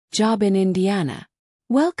Job in Indiana.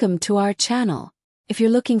 Welcome to our channel. If you're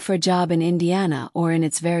looking for a job in Indiana or in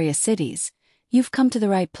its various cities, you've come to the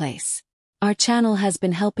right place. Our channel has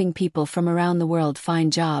been helping people from around the world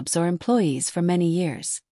find jobs or employees for many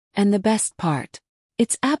years. And the best part,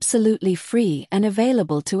 it's absolutely free and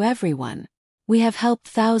available to everyone. We have helped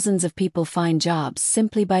thousands of people find jobs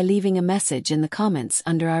simply by leaving a message in the comments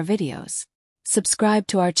under our videos. Subscribe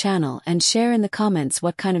to our channel and share in the comments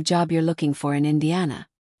what kind of job you're looking for in Indiana.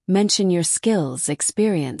 Mention your skills,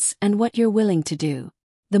 experience, and what you're willing to do.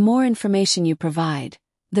 The more information you provide,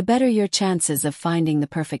 the better your chances of finding the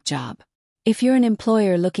perfect job. If you're an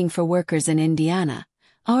employer looking for workers in Indiana,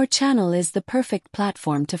 our channel is the perfect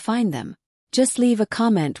platform to find them. Just leave a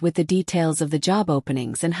comment with the details of the job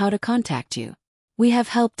openings and how to contact you. We have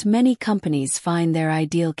helped many companies find their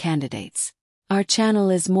ideal candidates. Our channel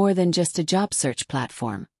is more than just a job search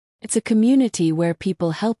platform. It's a community where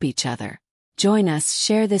people help each other. Join us,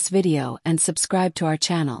 share this video, and subscribe to our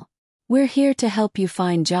channel. We're here to help you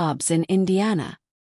find jobs in Indiana.